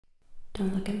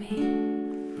Don't look at me.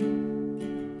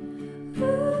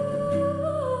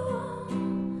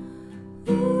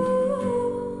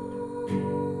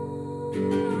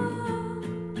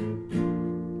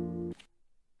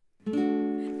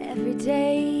 Every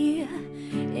day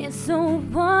is so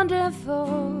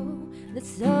wonderful that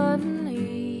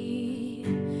suddenly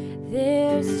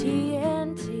there's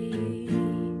TNT.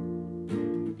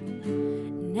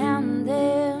 Now and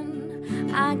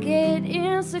then I get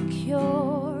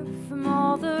insecure from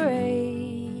all the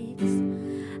raids.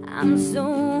 I'm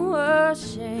so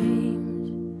ashamed.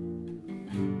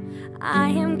 I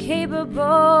am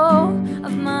capable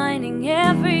of mining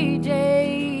every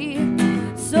day.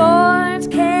 Swords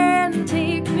can't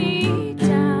take me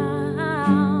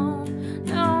down.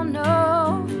 No,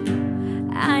 no,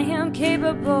 I am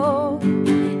capable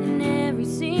in every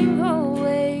single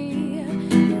way.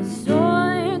 Yes,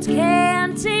 swords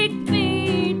can't take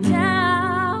me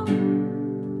down.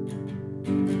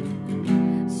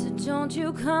 So don't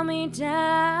you cut me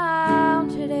down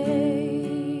today.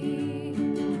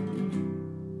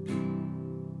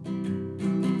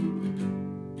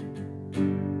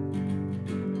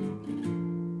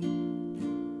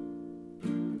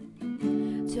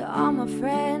 To all my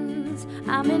friends,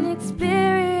 I'm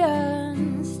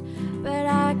inexperienced, but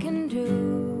I can do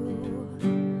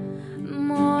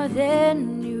more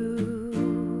than you.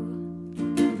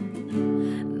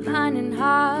 Mining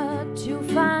hard to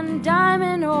find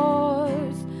diamond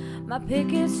ores, my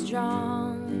pick is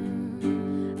strong,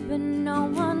 but no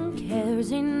one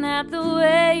cares, ain't that the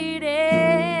way it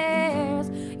is?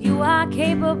 You are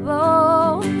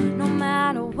capable, no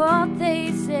matter what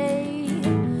they say.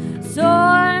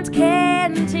 Swords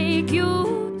can't take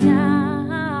you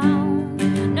down.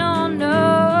 No,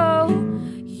 no,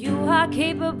 you are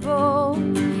capable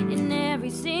in every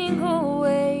single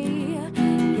way.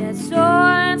 Yes,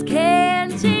 swords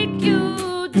can't take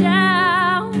you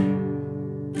down.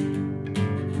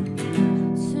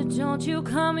 So don't you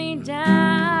cut me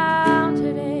down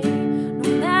today. No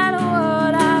matter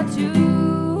what I do,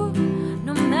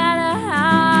 no matter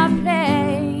how I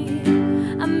play,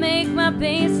 I make my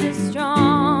bases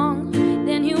strong,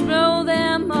 then you blow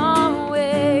them all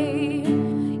away.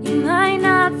 You might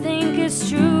not think it's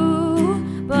true,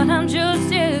 but I'm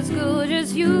just as good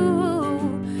as you.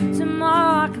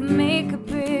 Tomorrow I can make a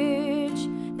bridge,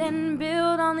 then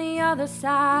build on the other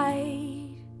side.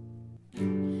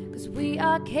 'Cause we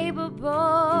are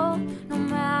capable, no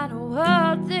matter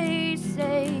what they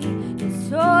say. Your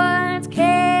swords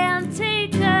can't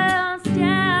take us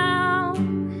down.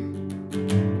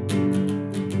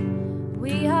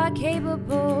 We are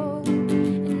capable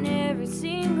in every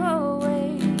single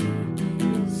way.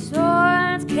 Your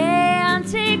swords can't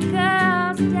take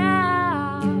us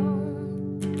down.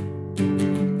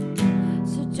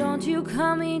 So don't you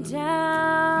cut me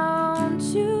down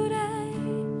today.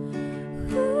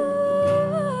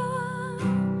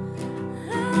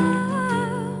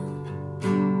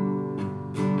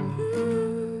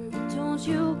 Don't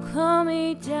you cut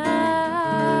me down.